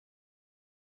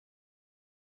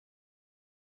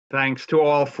Thanks to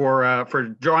all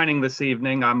for joining this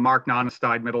evening. I'm Mark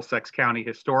Nonestied, Middlesex County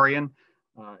historian,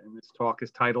 and this talk is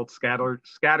titled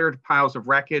Scattered Piles of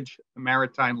Wreckage, the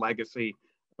Maritime Legacy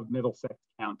of Middlesex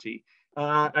County.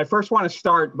 I first want to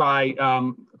start by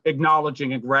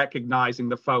acknowledging and recognizing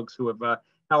the folks who have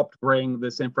helped bring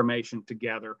this information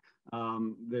together.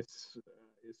 This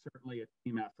is certainly a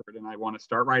team effort, and I want to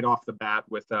start right off the bat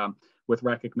with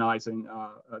recognizing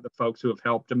the folks who have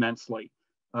helped immensely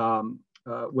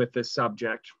with this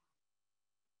subject.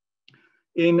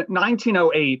 In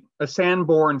 1908, a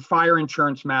Sanborn fire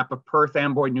insurance map of Perth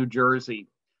Amboy, New Jersey,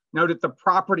 noted the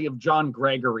property of John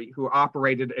Gregory, who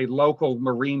operated a local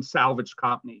marine salvage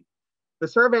company. The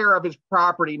surveyor of his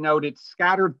property noted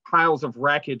scattered piles of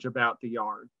wreckage about the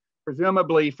yard,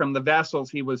 presumably from the vessels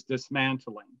he was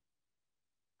dismantling.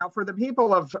 Now, for the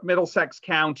people of Middlesex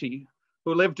County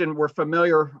who lived and were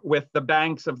familiar with the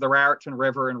banks of the Raritan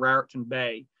River and Raritan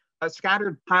Bay,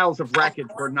 scattered piles of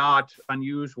wreckage were not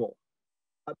unusual.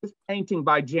 This painting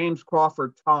by James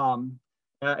Crawford Tom,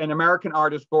 an American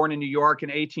artist born in New York in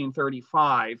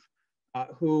 1835,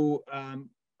 who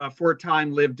for a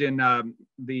time lived in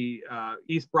the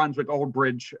East Brunswick, Old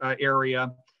Bridge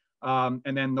area,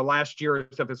 and then the last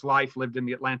years of his life lived in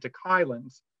the Atlantic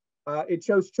Highlands. It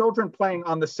shows children playing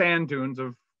on the sand dunes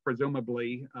of,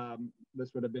 presumably,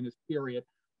 this would have been his period,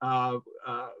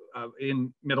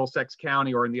 in Middlesex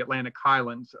County or in the Atlantic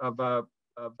Highlands of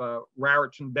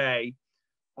Raritan Bay.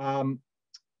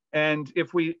 And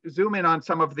if we zoom in on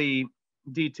some of the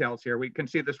details here, we can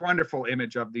see this wonderful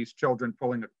image of these children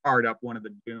pulling a cart up one of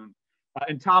the dunes.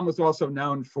 And Tom was also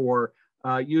known for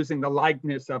using the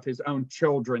likeness of his own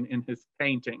children in his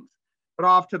paintings. But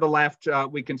off to the left,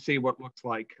 we can see what looks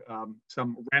like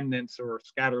some remnants or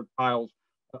scattered piles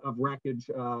of wreckage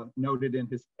noted in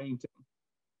his painting.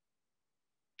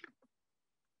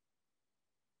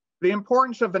 The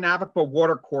importance of the navigable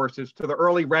watercourses to the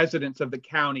early residents of the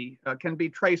county can be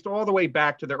traced all the way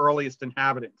back to the earliest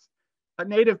inhabitants.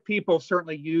 Native people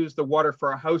certainly used the water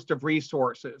for a host of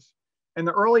resources, and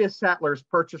the earliest settlers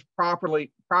purchased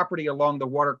property along the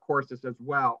watercourses as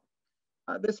well.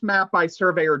 This map by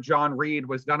surveyor John Reed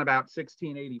was done about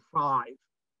 1685,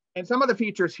 and some of the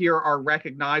features here are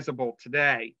recognizable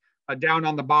today. Down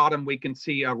on the bottom, we can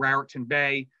see Raritan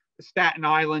Bay. Staten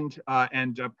Island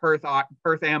and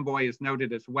Perth Amboy is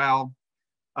noted as well.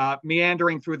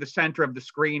 Meandering through the center of the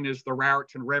screen is the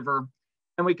Raritan River,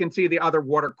 and we can see the other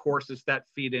water courses that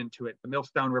feed into it. The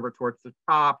Millstone River towards the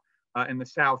top, and the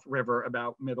South River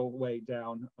about middle way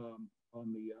down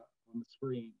on the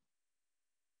screen.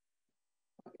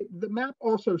 The map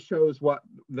also shows what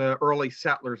the early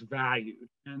settlers valued,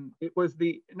 and it was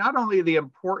not only the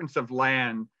importance of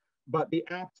land, but the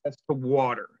access to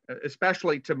water,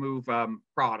 especially to move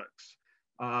products.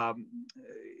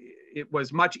 It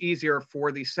was much easier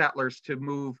for the settlers to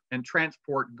move and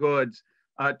transport goods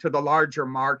to the larger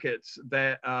markets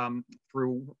that,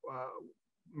 through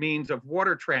means of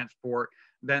water transport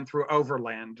than through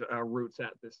overland routes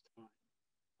at this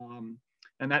time.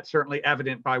 And that's certainly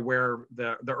evident by where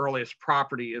the earliest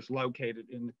property is located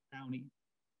in the county.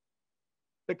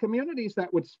 The communities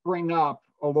that would spring up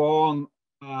along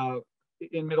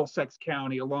in Middlesex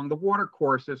County along the water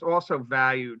courses also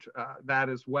valued that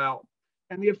as well.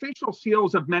 And the official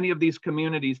seals of many of these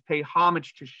communities pay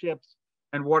homage to ships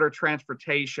and water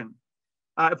transportation.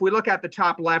 If we look at the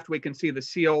top left, we can see the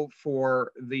seal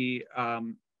for the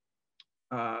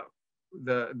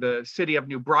city of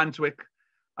New Brunswick.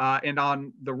 And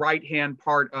on the right-hand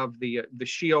part of the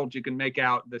shield, you can make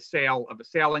out the sail of a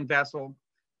sailing vessel.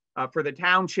 For the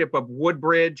township of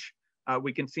Woodbridge,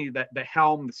 we can see that the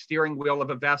helm, the steering wheel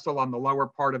of a vessel on the lower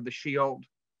part of the shield.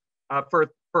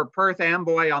 For Perth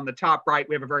Amboy on the top right,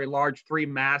 we have a very large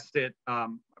three-masted,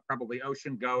 probably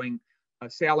ocean-going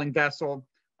sailing vessel.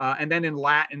 And then in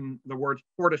Latin, the words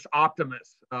portus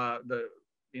optimus,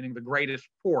 meaning the greatest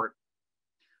port.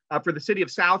 For the city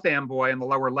of South Amboy on the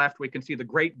lower left, we can see the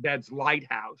Great Beds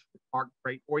Lighthouse, marked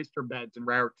great oyster beds in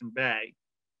Raritan Bay.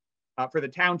 For the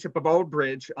township of Old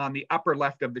Bridge, on the upper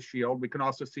left of the shield, we can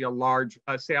also see a large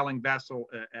sailing vessel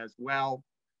as well.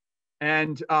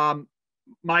 And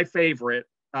my favorite,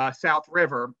 South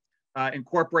River,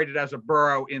 incorporated as a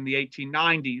borough in the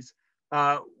 1890s,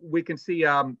 we can see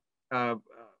a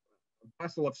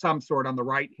vessel of some sort on the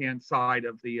right-hand side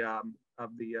of the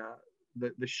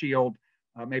shield.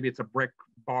 Maybe it's a brick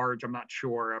barge, I'm not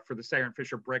sure, for the Sayer and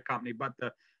Fisher Brick Company, but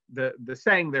the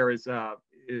saying there is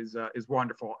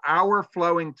wonderful. Our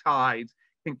flowing tides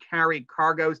can carry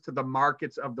cargoes to the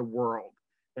markets of the world.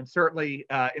 And certainly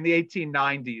in the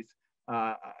 1890s,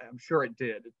 I'm sure it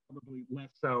did. It's probably less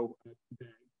so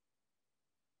today.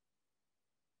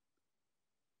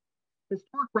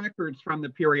 Historic records from the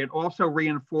period also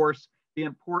reinforce the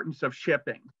importance of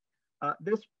shipping.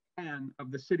 This plan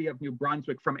of the city of New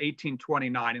Brunswick from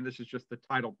 1829, and this is just the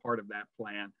title part of that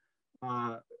plan,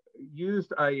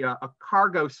 used a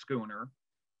cargo schooner,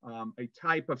 a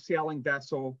type of sailing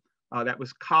vessel that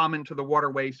was common to the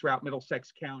waterways throughout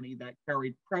Middlesex County that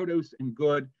carried produce and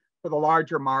good for the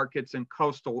larger markets and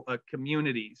coastal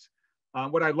communities.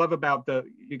 What I love about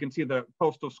you can see the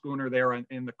coastal schooner there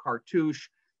in the cartouche.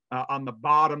 On the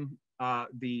bottom,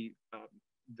 the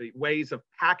ways of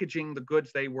packaging the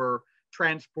goods they were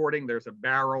transporting. There's a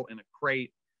barrel and a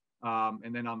crate.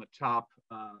 And then on the top,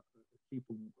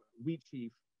 wheat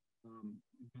chief,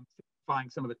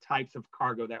 find some of the types of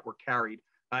cargo that were carried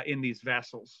in these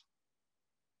vessels.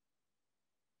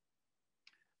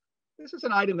 This is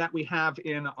an item that we have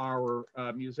in our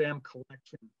museum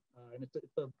collection. And it's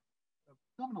a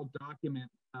phenomenal document,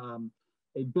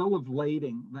 a bill of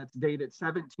lading that's dated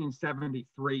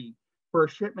 1773 for a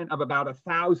shipment of about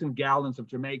 1,000 gallons of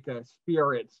Jamaica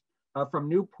spirits from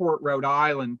Newport, Rhode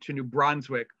Island to New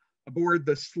Brunswick aboard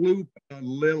the sloop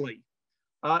Lily.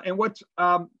 And what's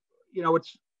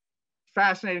what's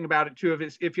fascinating about it too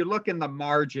is if you look in the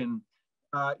margin,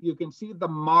 you can see the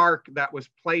mark that was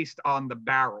placed on the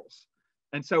barrels.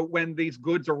 And so when these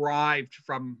goods arrived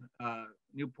from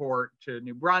Newport to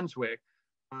New Brunswick,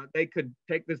 they could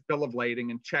take this bill of lading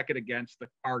and check it against the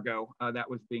cargo that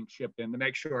was being shipped in to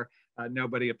make sure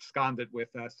nobody absconded with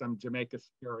some Jamaica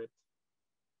spirits.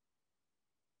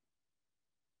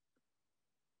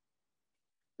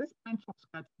 This pencil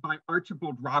sketch by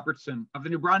Archibald Robertson of the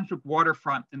New Brunswick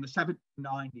waterfront in the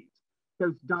 1790s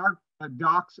shows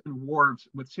docks and wharves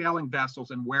with sailing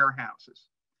vessels and warehouses.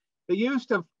 The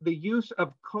use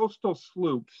of coastal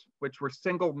sloops, which were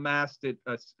single-masted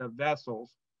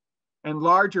vessels, and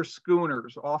larger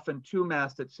schooners, often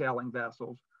two-masted sailing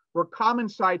vessels, were common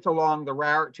sights along the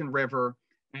Raritan River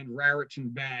and Raritan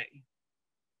Bay.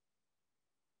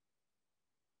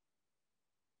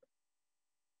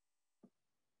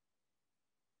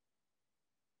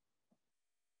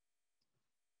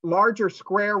 Larger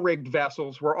square-rigged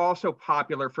vessels were also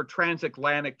popular for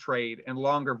transatlantic trade and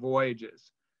longer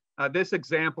voyages. This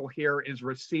example here is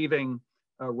receiving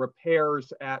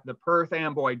repairs at the Perth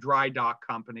Amboy Dry Dock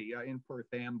Company in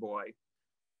Perth Amboy.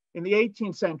 In the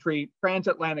 18th century,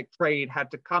 transatlantic trade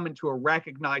had to come into a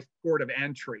recognized port of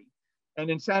entry. And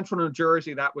in central New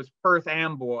Jersey, that was Perth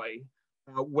Amboy,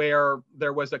 where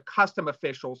there was a custom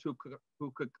officials who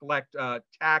could collect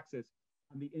taxes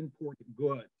on the imported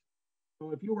goods. So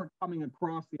if you were coming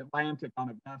across the Atlantic on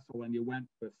a vessel and you went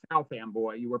to South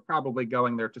Amboy, you were probably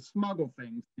going there to smuggle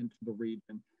things into the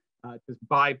region, to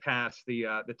bypass the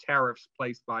tariffs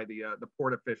placed by the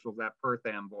port officials at Perth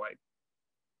Amboy.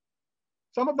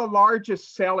 Some of the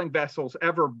largest sailing vessels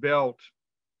ever built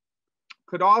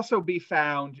could also be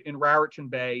found in Raritan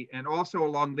Bay and also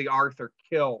along the Arthur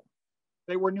Kill.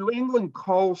 They were New England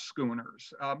coal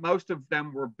schooners. Most of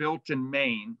them were built in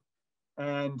Maine,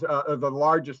 and the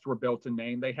largest were built in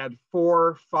Maine. They had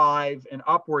 4, 5, and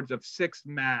upwards of 6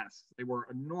 masts. They were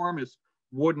enormous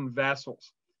wooden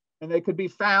vessels. And they could be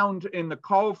found in the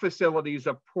coal facilities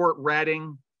of Port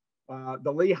Reading,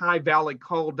 the Lehigh Valley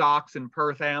coal docks in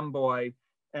Perth Amboy,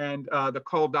 and the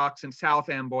coal docks in South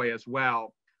Amboy as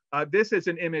well. This is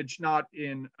an image not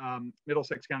in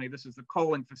Middlesex County. This is the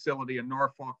coaling facility in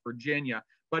Norfolk, Virginia,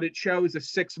 but it shows a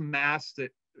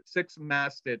 6-masted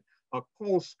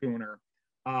coal schooner,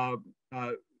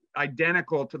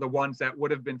 identical to the ones that would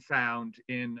have been found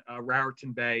in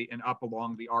Raritan Bay and up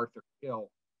along the Arthur Kill.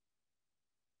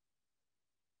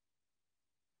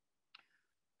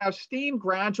 Now, steam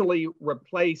gradually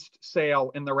replaced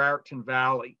sail in the Raritan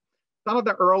Valley. Some of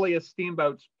the earliest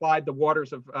steamboats plied the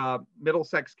waters of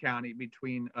Middlesex County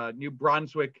between New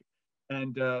Brunswick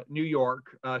and New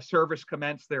York. Service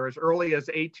commenced there as early as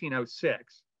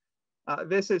 1806.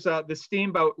 This is the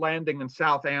steamboat landing in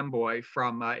South Amboy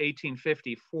from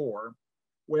 1854,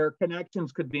 where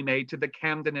connections could be made to the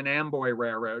Camden and Amboy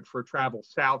Railroad for travel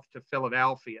south to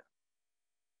Philadelphia.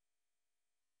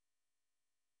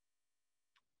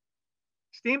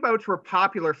 Steamboats were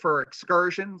popular for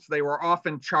excursions. They were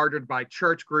often chartered by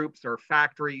church groups or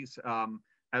factories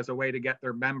as a way to get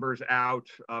their members out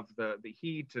of the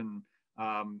heat, and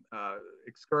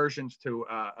excursions to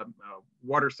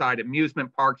waterside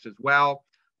amusement parks as well.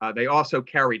 They also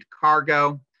carried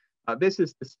cargo. This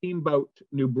is the steamboat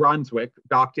New Brunswick,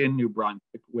 docked in New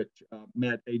Brunswick, which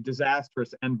met a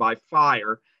disastrous end by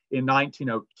fire in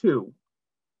 1902.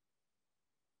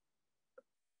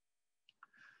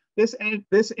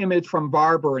 This image from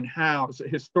Barber and Howe's, a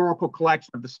historical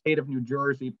collection of the state of New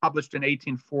Jersey, published in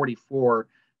 1844,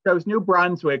 shows New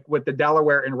Brunswick with the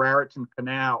Delaware and Raritan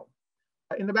Canal.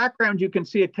 In the background, you can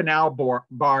see a canal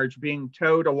barge being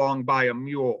towed along by a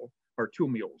mule or two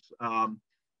mules. And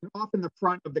often the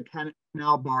front of the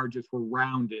canal barges were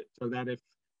rounded so that if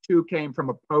two came from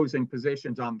opposing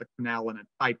positions on the canal in a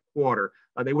tight quarter,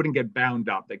 they wouldn't get bound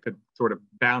up. They could sort of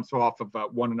bounce off of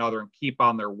one another and keep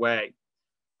on their way.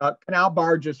 Canal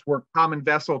barges were common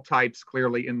vessel types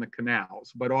clearly in the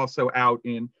canals, but also out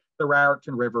in the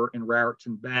Raritan River and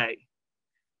Raritan Bay.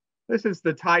 This is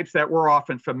the types that we're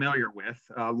often familiar with,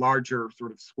 larger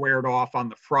sort of squared off on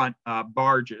the front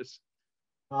barges.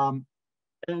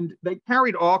 And they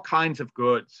carried all kinds of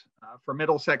goods. For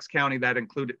Middlesex County, that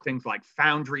included things like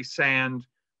foundry sand,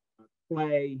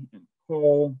 clay, and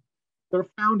coal. They're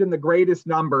found in the greatest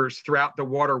numbers throughout the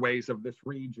waterways of this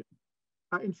region.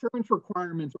 Insurance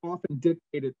requirements often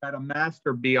dictated that a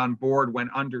master be on board when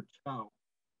under tow.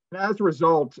 And as a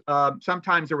result,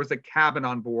 sometimes there was a cabin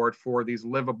on board for these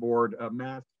live-aboard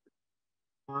masters.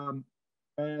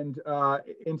 And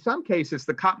in some cases,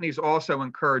 the companies also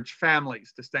encouraged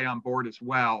families to stay on board as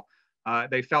well.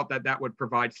 They felt that that would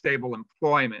provide stable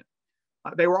employment.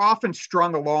 They were often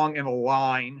strung along in a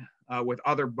line with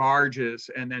other barges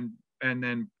and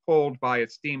then pulled by a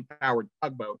steam-powered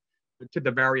tugboat to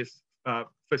the various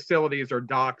facilities or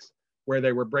docks where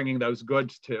they were bringing those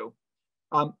goods to.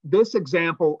 This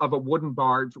example of a wooden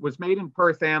barge was made in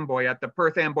Perth Amboy at the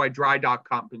Perth Amboy Dry Dock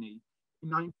Company in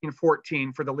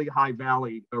 1914 for the Lehigh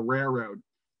Valley Railroad.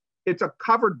 It's a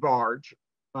covered barge.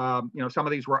 Some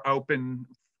of these were open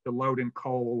to load in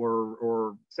coal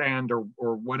or sand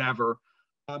or whatever.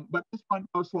 But this one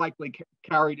most likely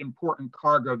carried important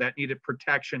cargo that needed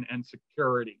protection and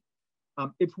security.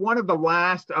 It's one of the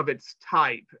last of its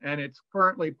type, and it's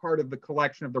currently part of the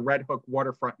collection of the Red Hook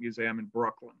Waterfront Museum in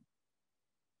Brooklyn.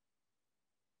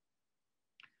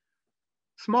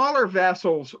 Smaller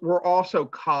vessels were also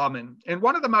common, and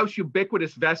one of the most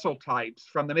ubiquitous vessel types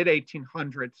from the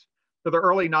mid-1800s to the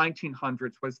early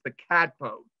 1900s was the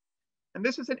catboat. And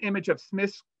this is an image of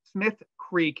Smith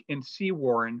Creek in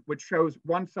Seawarren, which shows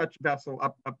one such vessel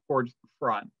up towards the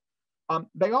front.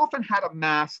 They often had a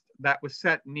mast that was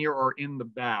set near or in the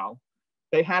bow.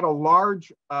 They had a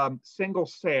large single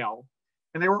sail,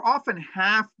 and they were often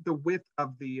half the width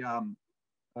of the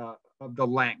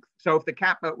length. So if the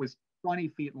catboat was 20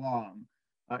 feet long,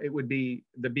 it would be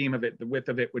the beam of it, the width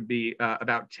of it would be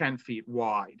about 10 feet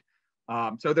wide.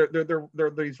 So they're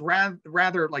these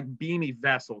rather like beamy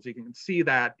vessels. You can see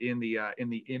that in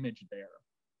the image there.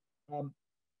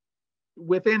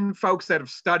 Within folks that have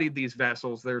studied these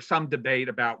vessels, there's some debate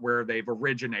about where they've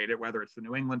originated, whether it's the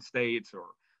New England states or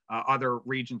other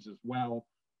regions as well.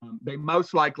 They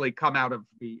most likely come out of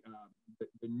the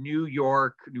New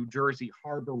York, New Jersey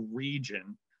harbor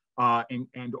region,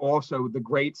 and also the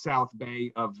Great South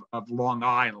Bay of Long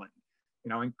Island.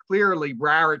 And clearly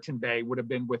Raritan Bay would have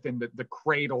been within the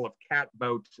cradle of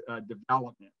catboat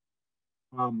development.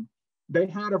 They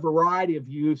had a variety of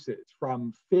uses,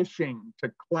 from fishing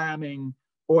to clamming,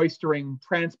 oystering,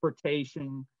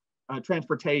 transportation,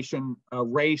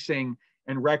 racing,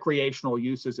 and recreational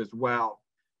uses as well.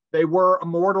 They were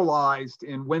immortalized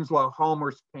in Winslow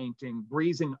Homer's painting,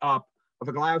 Breezing Up, of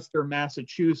a Gloucester,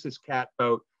 Massachusetts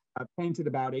catboat, painted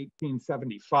about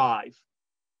 1875.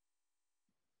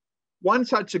 One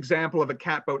such example of a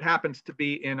catboat happens to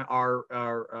be in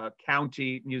our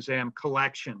county museum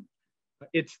collection.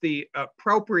 It's the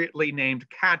appropriately named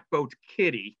Catboat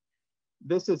Kitty.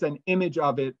 This is an image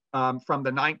of it from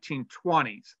the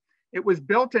 1920s. It was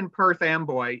built in Perth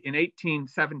Amboy in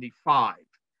 1875.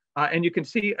 And you can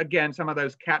see, again, some of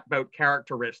those catboat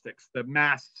characteristics, the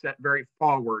mast set very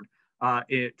forward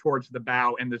towards the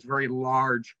bow and this very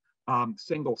large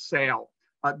single sail.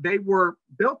 They were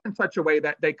built in such a way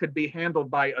that they could be handled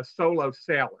by a solo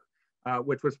sailor,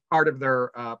 which was part of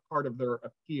their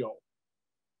appeal.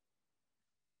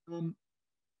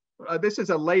 This is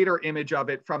a later image of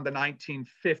it from the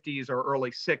 1950s or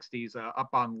early 60s up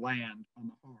on land on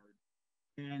the hard.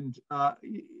 And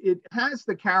it has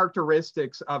the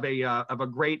characteristics of a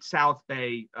Great South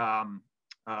Bay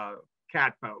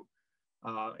catboat.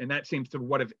 And that seems to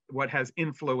what has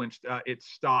influenced its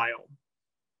style.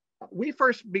 We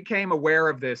first became aware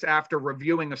of this after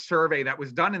reviewing a survey that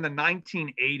was done in the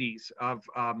 1980s of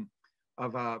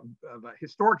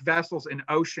historic vessels in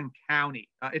Ocean County.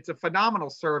 It's a phenomenal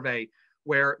survey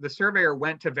where the surveyor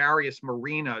went to various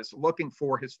marinas looking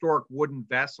for historic wooden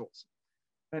vessels.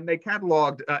 And they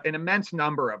cataloged an immense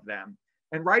number of them.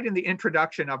 And right in the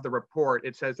introduction of the report,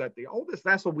 it says that the oldest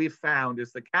vessel we've found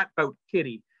is the Catboat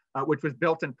Kitty, which was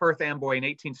built in Perth Amboy in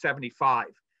 1875.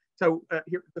 So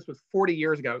here, this was 40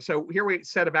 years ago. So here we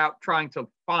set about trying to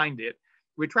find it.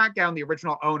 We tracked down the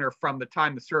original owner from the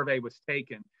time the survey was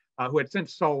taken, who had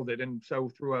since sold it. And so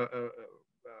through a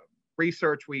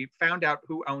research, we found out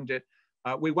who owned it.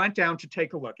 We went down to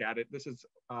take a look at it. This is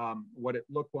what it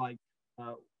looked like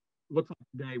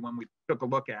today when we took a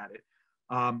look at it.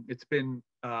 It's been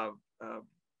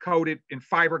coated in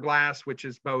fiberglass, which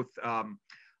is both,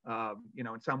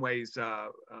 in some ways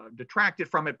detracted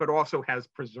from it, but also has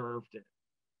preserved it.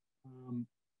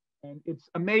 And it's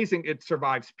amazing it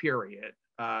survives, period.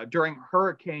 During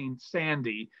Hurricane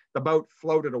Sandy, the boat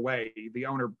floated away. The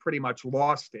owner pretty much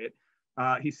lost it.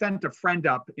 He sent a friend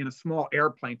up in a small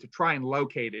airplane to try and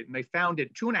locate it, and they found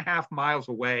it 2.5 miles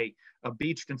away,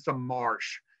 beached in some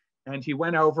marsh. And he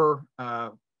went over,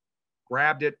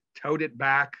 grabbed it, towed it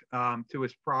back to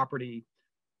his property,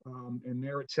 and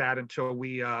there it sat until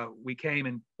we came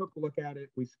and took a look at it.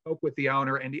 We spoke with the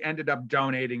owner, and he ended up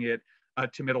donating it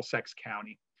to Middlesex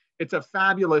County. It's a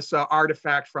fabulous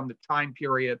artifact from the time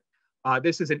period.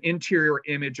 This is an interior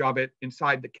image of it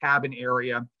inside the cabin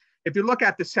area. If you look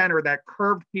at the center, that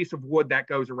curved piece of wood that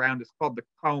goes around is called the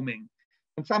combing.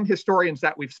 And some historians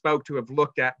that we've spoke to have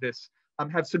looked at this,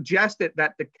 have suggested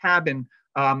that the cabin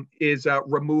is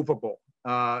removable.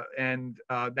 And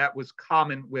that was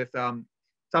common with some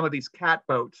of these cat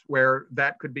boats, where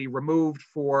that could be removed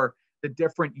for the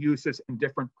different uses and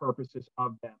different purposes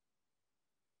of them.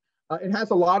 It has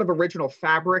a lot of original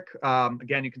fabric.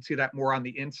 Again, you can see that more on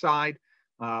the inside,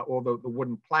 all the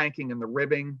wooden planking and the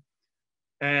ribbing,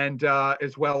 and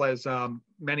as well as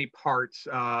many parts,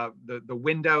 the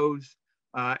windows,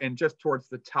 and just towards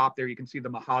the top there, you can see the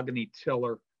mahogany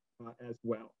tiller as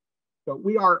well. So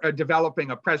we are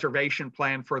developing a preservation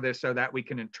plan for this so that we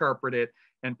can interpret it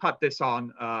and put this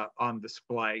on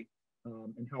display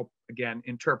and help, again,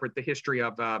 interpret the history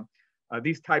of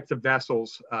these types of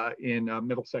vessels in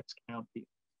Middlesex County.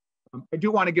 I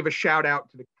do want to give a shout out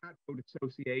to the Catboat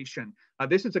Association.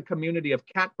 This is a community of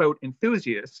catboat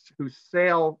enthusiasts who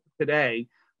sail today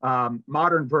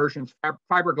modern versions,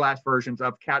 fiberglass versions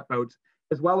of catboats,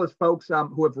 as well as folks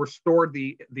who have restored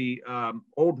the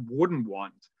old wooden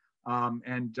ones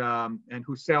and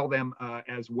who sell them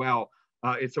as well.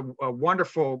 It's a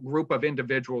wonderful group of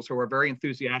individuals who are very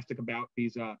enthusiastic about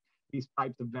these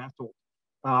types of vessels,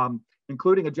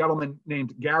 including a gentleman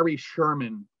named Gary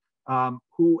Sherman,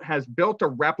 who has built a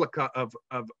replica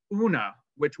of Una,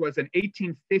 which was an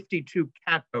 1852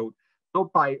 catboat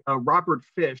built by Robert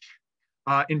Fish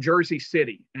in Jersey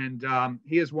City. And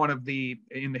he is one of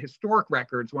in the historic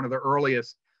records, one of the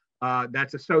earliest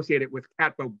that's associated with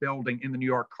catboat building in the New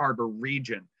York Harbor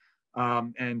region.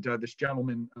 This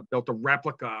gentleman built a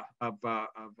replica of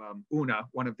Una,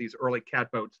 one of these early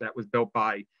catboats that was built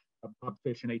by Bob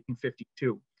Fish in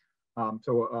 1852.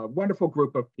 So a wonderful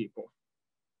group of people.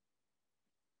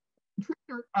 The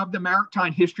contributor of the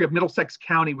maritime history of Middlesex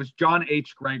County was John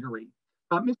H. Gregory.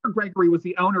 Mr. Gregory was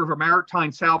the owner of a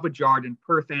maritime salvage yard in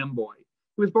Perth Amboy.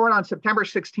 He was born on September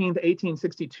 16,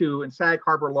 1862 in Sag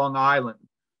Harbor, Long Island.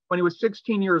 When he was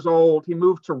 16 years old, he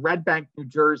moved to Red Bank, New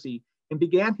Jersey, and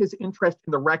began his interest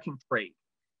in the wrecking trade.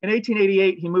 In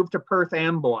 1888, he moved to Perth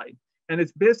Amboy, and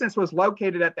his business was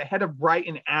located at the head of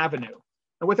Brighton Avenue.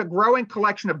 And with a growing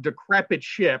collection of decrepit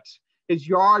ships, his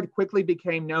yard quickly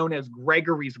became known as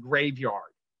Gregory's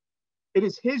Graveyard. It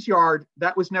is his yard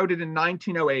that was noted in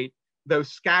 1908, those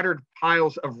scattered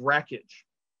piles of wreckage.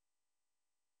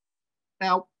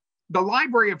 Now, the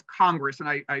Library of Congress, and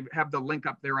I have the link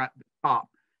up there at the top,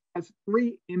 has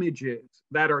 3 images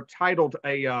that are titled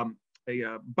a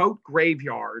boat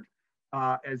graveyard,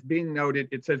 as being noted.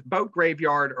 It says boat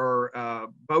graveyard or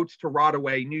boats to rot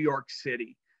away, New York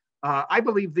City. I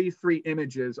believe these 3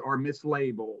 images are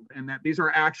mislabeled and that these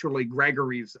are actually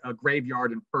Gregory's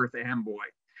graveyard in Perth Amboy.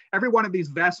 Every one of these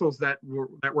vessels that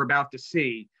we're about to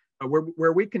see,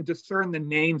 where we can discern the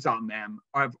names on them,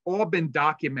 have all been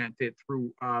documented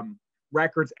through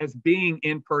records as being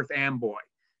in Perth Amboy.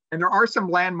 And there are some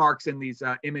landmarks in these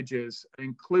images,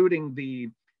 including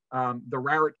the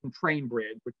Raritan train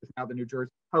bridge, which is now the New Jersey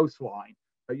coastline.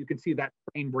 You can see that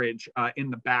train bridge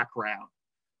in the background.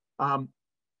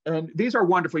 And these are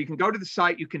wonderful. You can go to the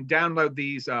site, you can download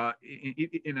these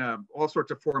in all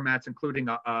sorts of formats, including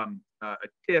a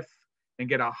TIFF, and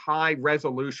get a high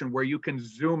resolution where you can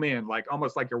zoom in,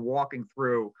 almost like you're walking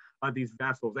through these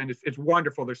vessels. And it's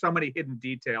wonderful. There's so many hidden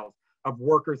details of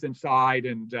workers inside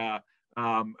and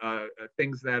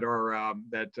things that are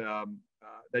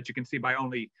that you can see by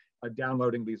only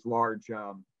downloading these large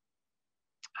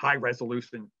high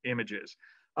resolution images.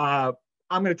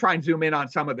 I'm going to try and zoom in on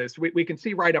some of this. We can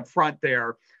see right up front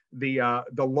there the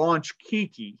launch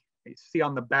Kiki, You see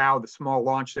on the bow the small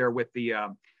launch there with the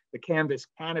canvas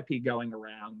canopy going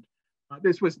around.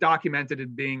 This was documented as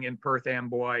being in Perth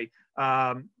Amboy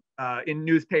in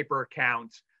newspaper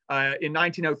accounts. In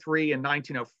 1903 and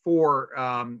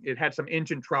 1904, it had some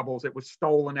engine troubles. It was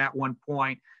stolen at one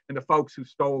point, and the folks who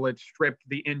stole it stripped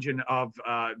the engine of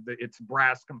its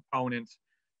brass components,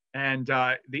 and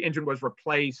the engine was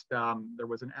replaced. There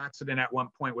was an accident at one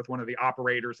point with one of the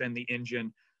operators and the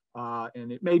engine,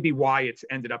 and it may be why it's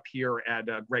ended up here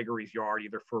at Gregory's yard,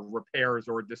 either for repairs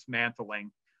or dismantling.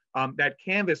 That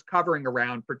canvas covering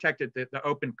around protected the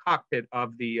open cockpit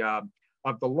of the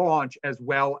launch, as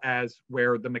well as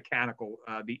where the mechanical,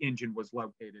 the engine was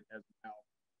located as well.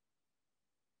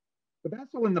 The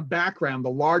vessel in the background, the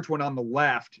large one on the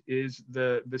left, is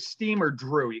the steamer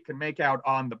Drew. You can make out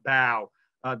on the bow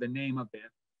the name of it.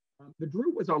 The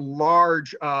Drew was a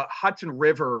large Hudson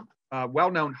River,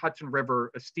 well-known Hudson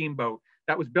River steamboat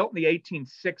that was built in the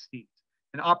 1860s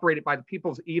and operated by the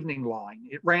People's Evening Line.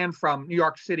 It ran from New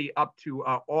York City up to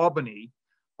Albany.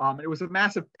 It was a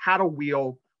massive paddle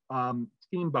wheel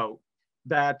steamboat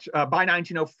that by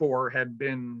 1904 had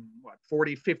been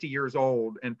 40, 50 years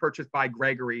old and purchased by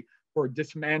Gregory for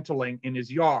dismantling in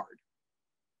his yard.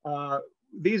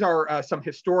 These are some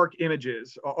historic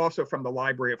images also from the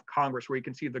Library of Congress, where you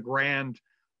can see the grand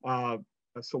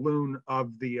saloon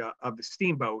of the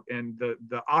steamboat and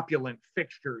the opulent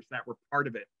fixtures that were part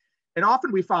of it. And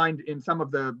often we find in some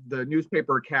of the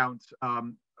newspaper accounts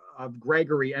of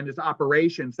Gregory and his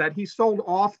operations that he sold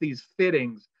off these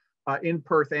fittings in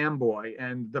Perth Amboy,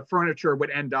 and the furniture would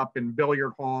end up in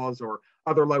billiard halls or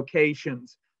other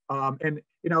locations. And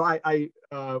you know, I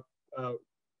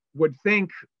would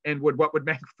think, and what would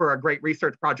make for a great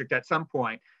research project at some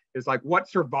point is like, what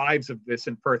survives of this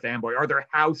in Perth Amboy? Are there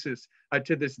houses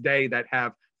to this day that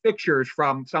have pictures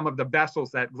from some of the vessels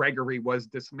that Gregory was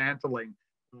dismantling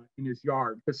in his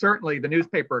yard? Because certainly the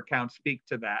newspaper accounts speak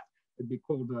to that. It'd be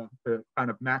cool to kind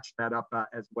of match that up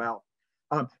as well.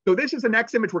 So this is the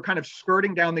next image. We're kind of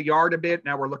skirting down the yard a bit.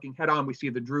 Now we're looking head on. We see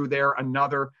the Drew there,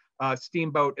 another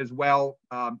steamboat as well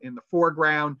in the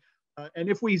foreground. And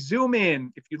if we zoom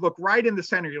in, if you look right in the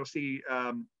center, you'll see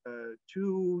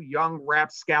two young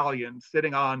rapscallions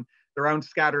sitting on their own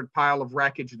scattered pile of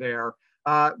wreckage there.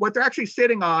 What they're actually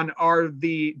sitting on are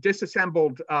the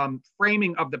disassembled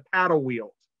framing of the paddle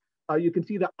wheels. You can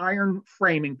see the iron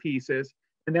framing pieces,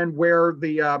 and then where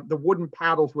the wooden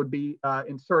paddles would be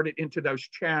inserted into those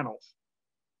channels.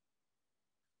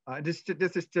 This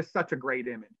is just such a great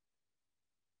image.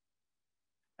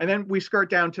 And then we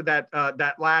skirt down to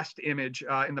that last image.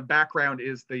 In the background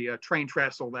is the train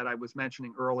trestle that I was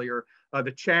mentioning earlier.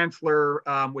 The Chancellor,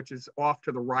 which is off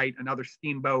to the right, another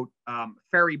steamboat,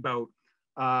 ferry boat,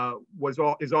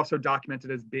 is also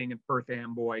documented as being in Perth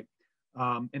Amboy.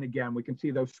 And again, we can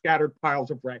see those scattered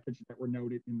piles of wreckage that were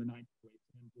noted in the 1908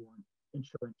 Sanborn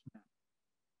insurance map.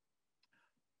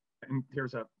 And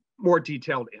here's a more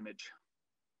detailed image.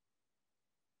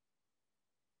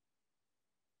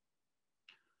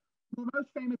 The most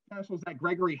famous vessels that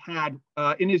Gregory had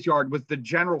in his yard was the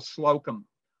General Slocum.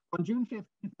 On June 15,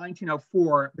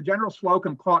 1904, the General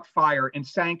Slocum caught fire and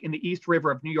sank in the East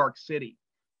River of New York City.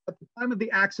 At the time of the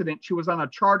accident, she was on a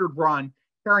chartered run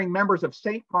carrying members of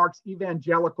St. Mark's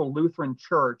Evangelical Lutheran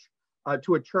Church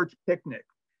to a church picnic.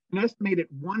 An estimated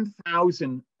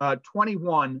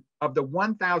 1,021 of the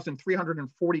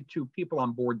 1,342 people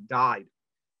on board died.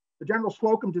 The General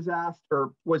Slocum disaster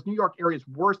was New York area's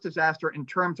worst disaster in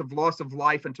terms of loss of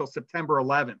life until September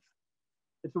 11th.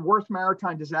 It's the worst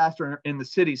maritime disaster in the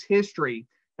city's history,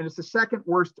 and it's the second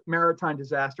worst maritime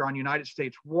disaster on United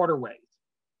States waterways.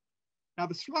 Now,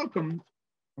 the Slocum,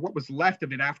 what was left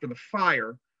of it after the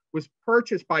fire, was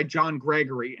purchased by John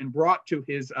Gregory and brought to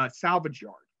his salvage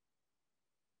yard.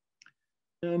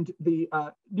 And the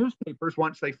newspapers,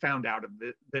 once they found out of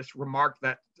this, remarked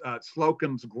that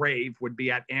Slocum's grave would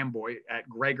be at Amboy, at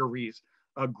Gregory's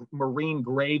marine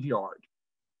graveyard.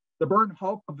 The burnt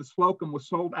hulk of the Slocum was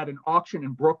sold at an auction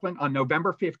in Brooklyn on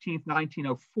November 15,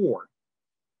 1904.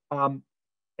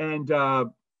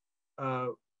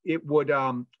 It would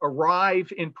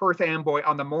arrive in Perth Amboy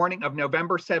on the morning of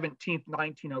November 17,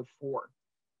 1904.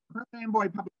 Perth Amboy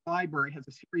Public Library has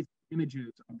a series of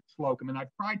images of Slocum, and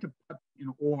I've tried to put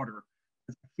in order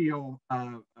as I feel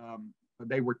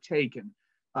they were taken.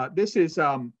 This is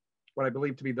what I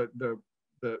believe to be the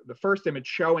first image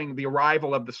showing the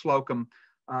arrival of the Slocum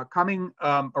coming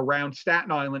around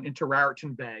Staten Island into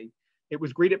Raritan Bay. It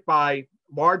was greeted by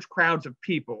large crowds of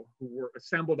people who were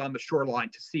assembled on the shoreline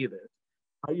to see this.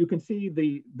 You can see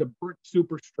the brick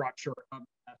superstructure of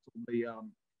the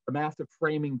massive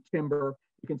framing timber.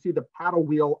 You can see the paddle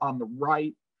wheel on the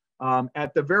right.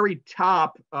 At the very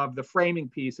top of the framing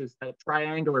piece is that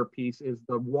triangular piece is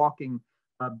the walking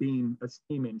beam, a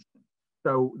steam engine.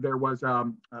 So there was,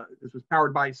 this was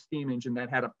powered by a steam engine that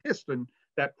had a piston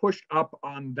that pushed up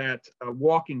on that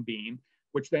walking beam,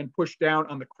 which then pushed down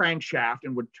on the crankshaft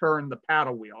and would turn the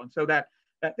paddle wheel. And so that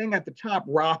thing at the top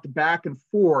rocked back and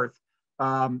forth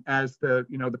as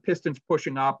the piston's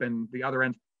pushing up and the other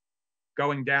end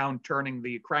going down, turning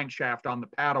the crankshaft on the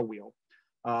paddle wheel.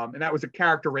 And that was a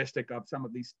characteristic of some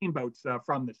of these steamboats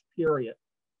from this period.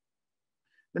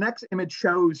 The next image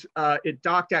shows it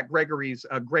docked at Gregory's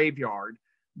graveyard.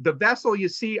 The vessel you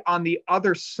see on the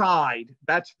other side,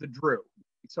 that's the Drew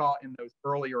we saw in those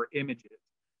earlier images.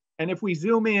 And if we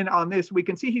zoom in on this, we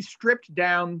can see he stripped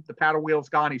down, the paddle wheel's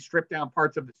gone, he stripped down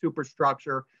parts of the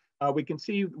superstructure. We can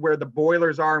see where the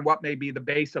boilers are and what may be the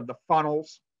base of the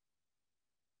funnels.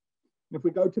 If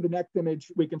we go to the next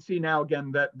image, we can see now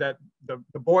again that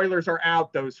the boilers are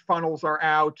out, those funnels are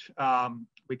out.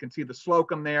 We can see the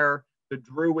slocum there. The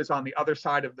Drew is on the other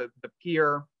side of the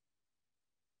pier.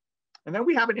 And then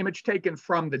we have an image taken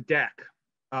from the deck,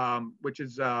 which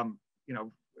is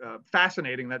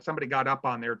fascinating that somebody got up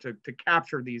on there to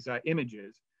capture these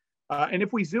images. And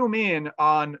if we zoom in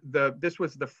on this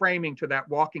was the framing to that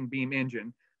walking beam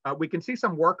engine, we can see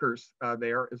some workers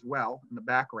there as well in the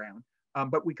background.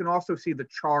 But we can also see the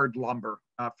charred lumber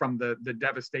from the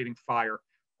devastating fire,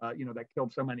 that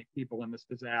killed so many people in this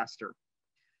disaster.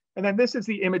 And then this is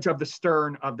the image of the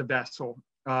stern of the vessel,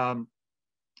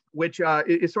 which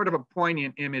is sort of a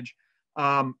poignant image.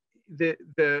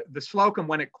 The Slocum,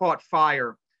 when it caught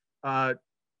fire,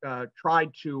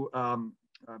 tried to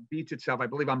beach itself, I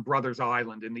believe, on Brothers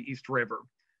Island in the East River.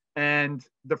 And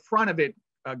the front of it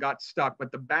got stuck,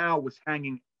 but the bow was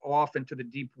hanging off into the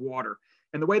deep water.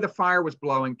 And the way the fire was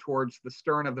blowing towards the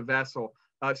stern of the vessel,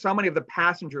 so many of the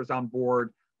passengers on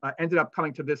board ended up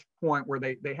coming to this point where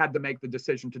they had to make the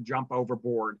decision to jump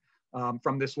overboard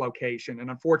from this location. And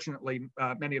unfortunately,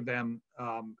 many of them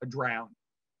drowned.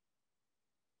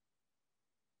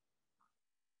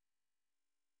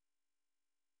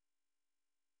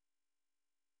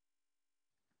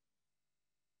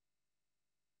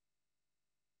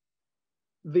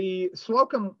 The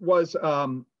Slocum was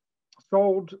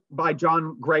sold by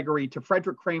John Gregory to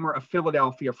Frederick Kramer of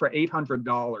Philadelphia for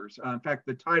 $800. In fact,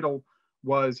 the title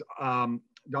was done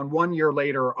 1 year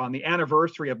later on the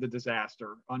anniversary of the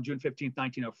disaster on June 15,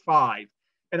 1905.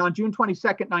 And on June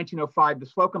 22nd, 1905, the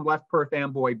Slocum left Perth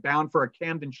Amboy bound for a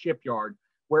Camden shipyard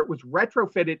where it was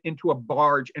retrofitted into a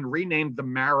barge and renamed the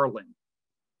Maryland.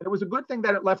 And it was a good thing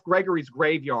that it left Gregory's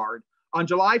graveyard. On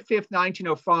July 5th,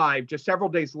 1905, just several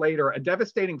days later, a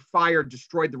devastating fire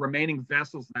destroyed the remaining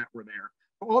vessels that were there.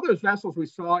 All those vessels we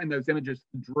saw in those images,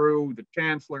 the Drew, the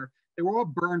Chancellor, they were all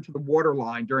burned to the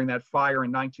waterline during that fire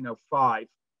in 1905.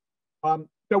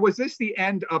 So was this the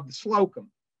end of the Slocum?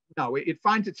 No, it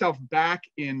finds itself back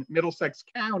in Middlesex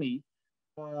County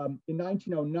in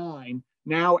 1909,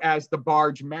 now as the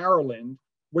barge Maryland,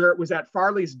 where it was at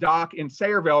Farley's dock in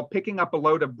Sayreville, picking up a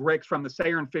load of bricks from the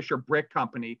Sayer and Fisher Brick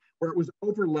Company, where it was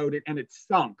overloaded and it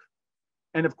sunk.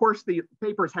 And of course, the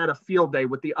papers had a field day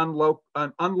with the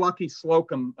unlucky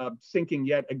Slocum sinking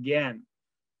yet again.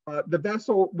 The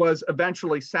vessel was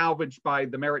eventually salvaged by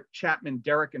the Merritt Chapman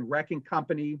Derrick and Wrecking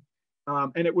Company,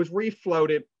 and it was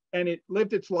refloated, and it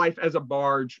lived its life as a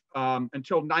barge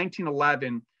until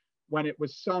 1911, when it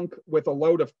was sunk with a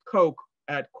load of coke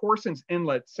at Corson's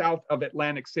Inlet, south of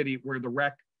Atlantic City, where the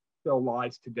wreck still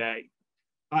lies today.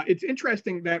 It's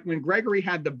interesting that when Gregory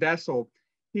had the vessel,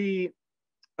 he,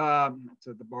 so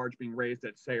the barge being raised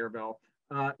at Sayreville,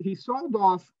 he sold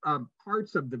off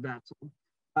parts of the vessel,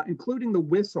 including the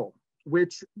whistle,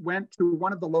 which went to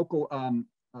one of the local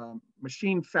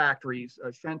machine factories,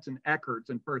 Shenton Eckards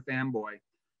in Perth Amboy.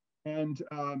 And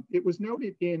it was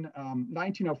noted in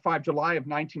 1905, July of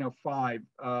 1905,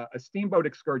 a steamboat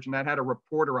excursion that had a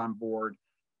reporter on board.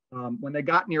 When they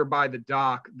got nearby the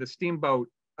dock, the steamboat,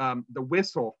 the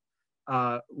whistle,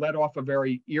 let off a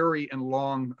very eerie and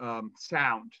long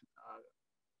sound.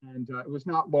 And it was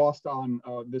not lost on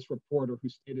this reporter, who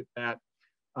stated that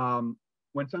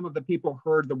when some of the people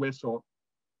heard the whistle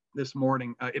this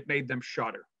morning, it made them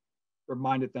shudder,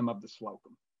 reminded them of the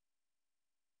Slocum.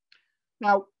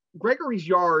 Now, Gregory's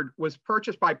yard was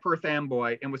purchased by Perth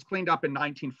Amboy and was cleaned up in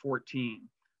 1914.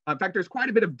 In fact, there's quite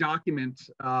a bit of documents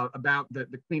about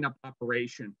the cleanup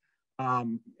operation.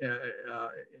 There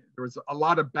was a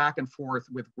lot of back and forth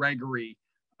with Gregory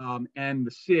and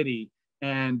the city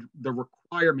and the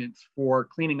requirements for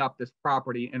cleaning up this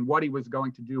property and what he was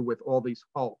going to do with all these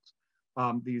hulks,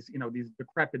 these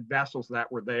decrepit vessels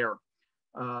that were there.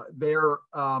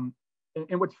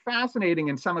 And what's fascinating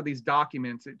in some of these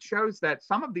documents, it shows that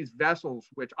some of these vessels,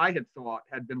 which I had thought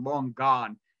had been long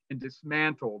gone and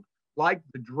dismantled, like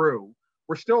the Drew,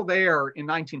 were still there in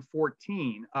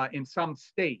 1914 in some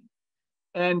state.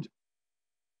 And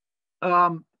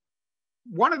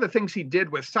one of the things he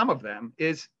did with some of them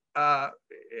is,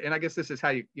 and I guess this is how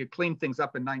you clean things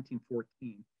up in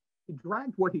 1914, he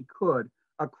dragged what he could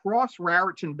across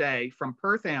Raritan Bay from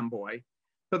Perth Amboy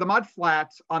to the mud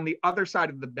flats on the other side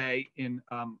of the bay in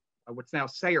what's now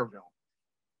Sayreville.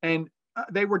 And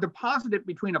they were deposited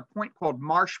between a point called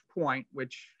Marsh Point,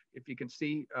 which, if you can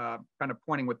see, kind of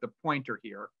pointing with the pointer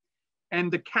here,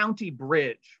 and the County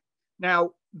Bridge.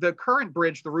 Now, the current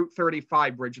bridge, the Route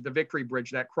 35 bridge, the Victory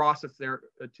Bridge that crosses there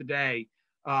today,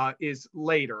 is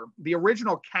later. The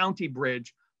original County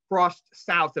Bridge crossed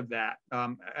south of that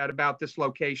at about this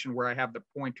location where I have the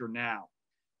pointer now.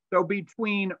 So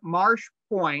between Marsh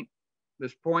Point,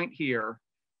 this point here,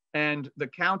 and the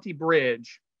County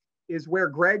Bridge is where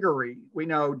Gregory, we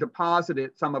know,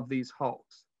 deposited some of these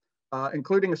hulks,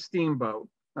 including a steamboat.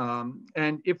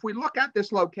 And if we look at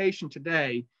this location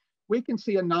today, we can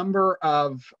see a number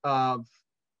of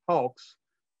hulks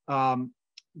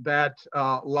that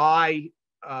lie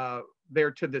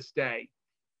there to this day.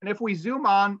 And if we zoom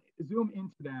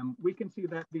into them, we can see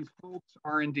that these hulks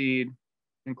are indeed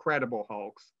incredible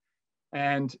hulks.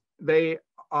 And they,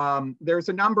 there's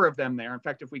a number of them there. In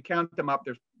fact, if we count them up,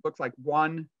 there looks like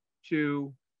 1,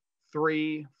 2,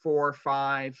 3, 4,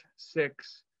 5,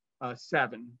 6,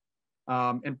 7,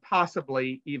 and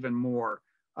possibly even more.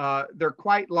 They're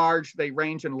quite large. They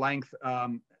range in length, at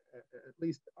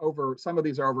least over, some of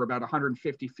these are over about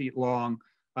 150 feet long.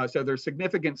 So they're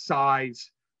significant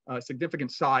sizes.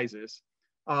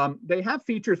 They have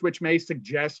features which may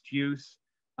suggest use.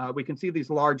 We can see these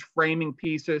large framing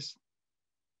pieces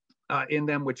in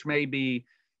them, which may be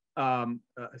a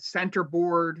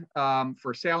centerboard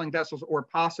for sailing vessels, or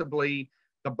possibly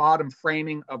the bottom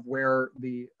framing of where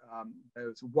the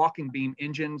those walking beam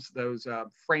engines, those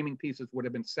framing pieces would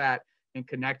have been set and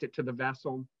connected to the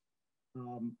vessel.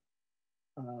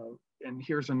 And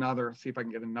here's another, see if I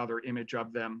can get another image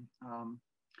of them.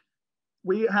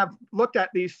 We have looked at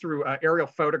these through aerial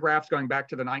photographs going back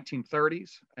to the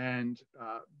 1930s, and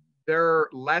they're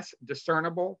less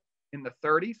discernible in the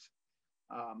 30s.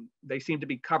 They seem to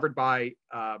be covered by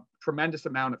a tremendous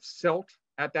amount of silt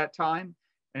at that time.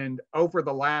 And over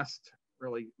the last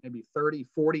really maybe 30,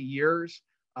 40 years,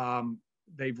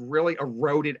 they've really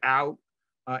eroded out.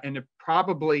 And it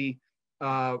probably,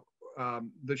 the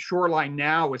shoreline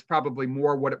now is probably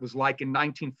more what it was like in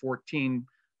 1914,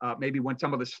 maybe when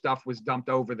some of the stuff was dumped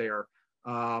over there,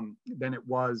 than it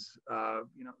was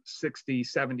 60,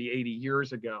 70, 80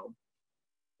 years ago.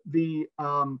 These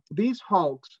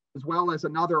hulks, as well as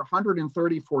another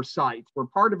 134 sites, were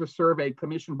part of a survey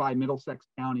commissioned by Middlesex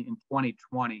County in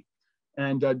 2020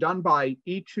 and done by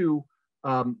E2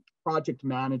 Project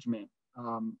Management,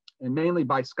 and mainly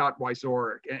by Scott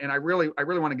Wyzorek. And I really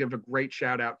want to give a great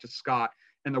shout out to Scott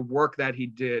and the work that he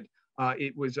did.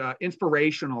 It was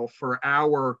inspirational for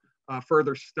our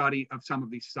further study of some of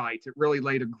these sites. It really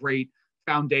laid a great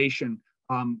foundation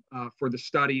for the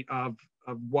study of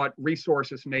what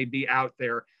resources may be out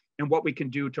there and what we can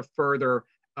do to further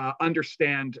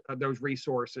understand those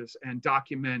resources and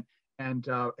document and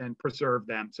preserve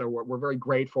them. So we're very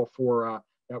grateful for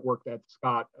that work that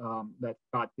Scott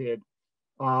did.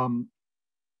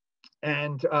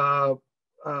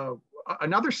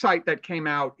 Another site that came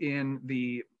out in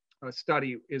the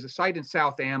study is a site in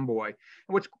South Amboy.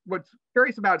 And what's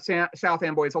curious about South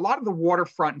Amboy is a lot of the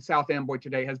waterfront in South Amboy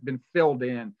today has been filled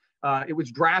in. It was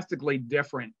drastically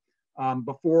different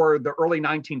before the early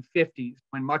 1950s,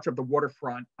 when much of the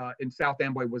waterfront in South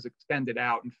Amboy was extended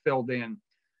out and filled in.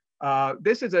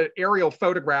 This is an aerial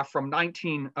photograph from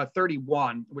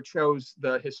 1931, which shows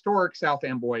the historic South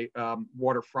Amboy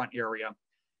waterfront area.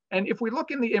 And if we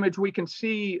look in the image, we can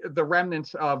see the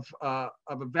remnants of a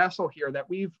vessel here that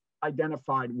we've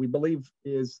identified, we believe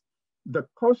is the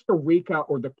Costa Rica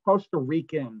or the Costa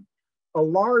Rican, a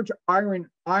large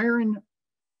iron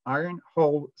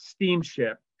hull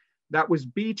steamship that was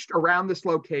beached around this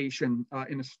location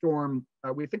in a storm,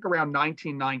 we think around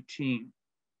 1919.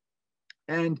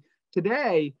 And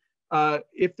today,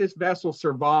 if this vessel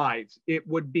survives, it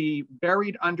would be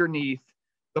buried underneath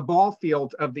the ball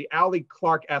field of the Allie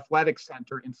Clark Athletic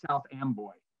Center in South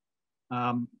Amboy.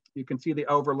 You can see the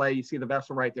overlay, you see the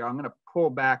vessel right there. I'm gonna pull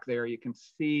back there. You can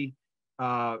see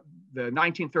the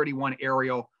 1931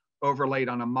 aerial overlaid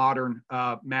on a modern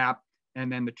map,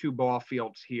 and then the two ball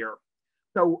fields here.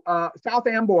 So South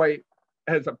Amboy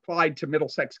has applied to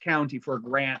Middlesex County for a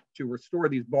grant to restore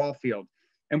these ball fields.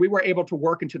 And we were able to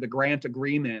work into the grant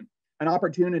agreement an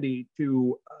opportunity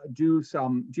to do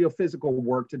some geophysical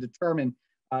work to determine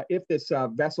if this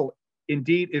vessel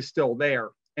indeed is still there.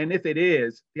 And if it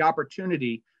is, the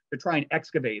opportunity to try and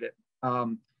excavate it.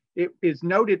 It is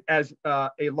noted as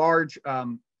a large,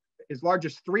 as large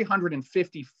as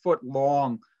 350-foot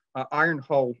long iron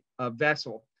hull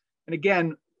vessel. And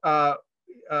again,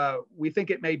 we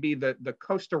think it may be the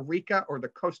Costa Rica or the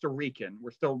Costa Rican. We're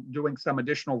still doing some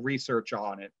additional research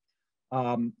on it.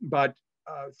 But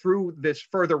through this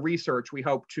further research, we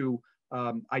hope to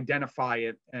identify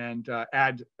it and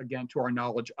add again to our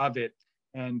knowledge of it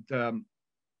and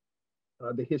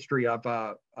the history of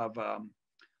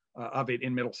it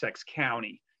in Middlesex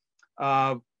County.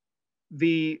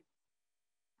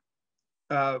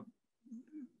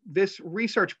 This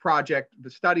research project, the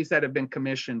studies that have been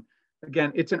commissioned,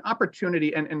 again, it's an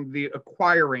opportunity, and the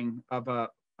acquiring of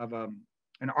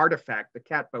an artifact, the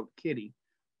catboat Kitty,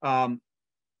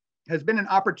 has been an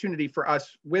opportunity for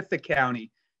us with the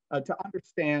county to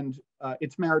understand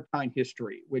its maritime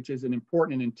history, which is an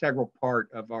important and integral part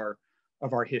of our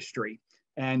history.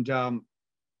 And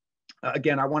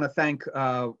again, I want to thank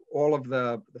all of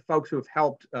the folks who have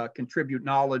helped contribute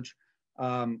knowledge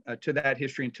to that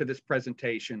history and to this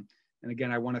presentation. And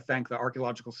again, I want to thank the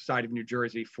Archaeological Society of New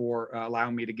Jersey for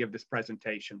allowing me to give this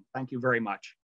presentation. Thank you very much.